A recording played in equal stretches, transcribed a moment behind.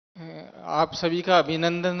आप सभी का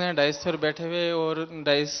अभिनंदन है डाइस पर बैठे हुए और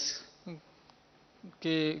डाइस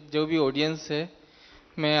के जो भी ऑडियंस है।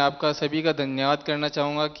 मैं आपका सभी का धन्यवाद करना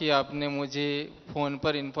चाहूँगा कि आपने मुझे फ़ोन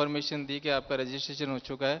पर इंफॉर्मेशन दी कि आपका रजिस्ट्रेशन हो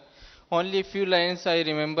चुका है। Only few lines I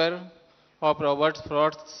remember of Robert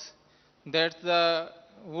Frost that the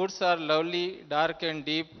woods are lovely, dark and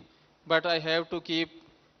deep, but I have to keep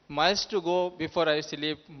miles to go before I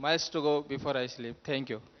sleep, miles to go before I sleep.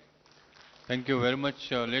 Thank you. Thank you very much,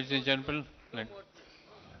 ladies and gentlemen.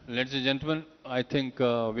 Ladies and gentlemen, I think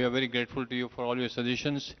we are very grateful to you for all your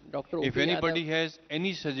suggestions. Dr. If O.P. anybody Yadav. has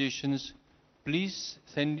any suggestions, please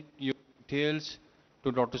send your details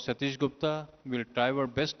to Dr. Satish Gupta. We'll try our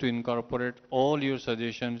best to incorporate all your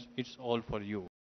suggestions. It's all for you.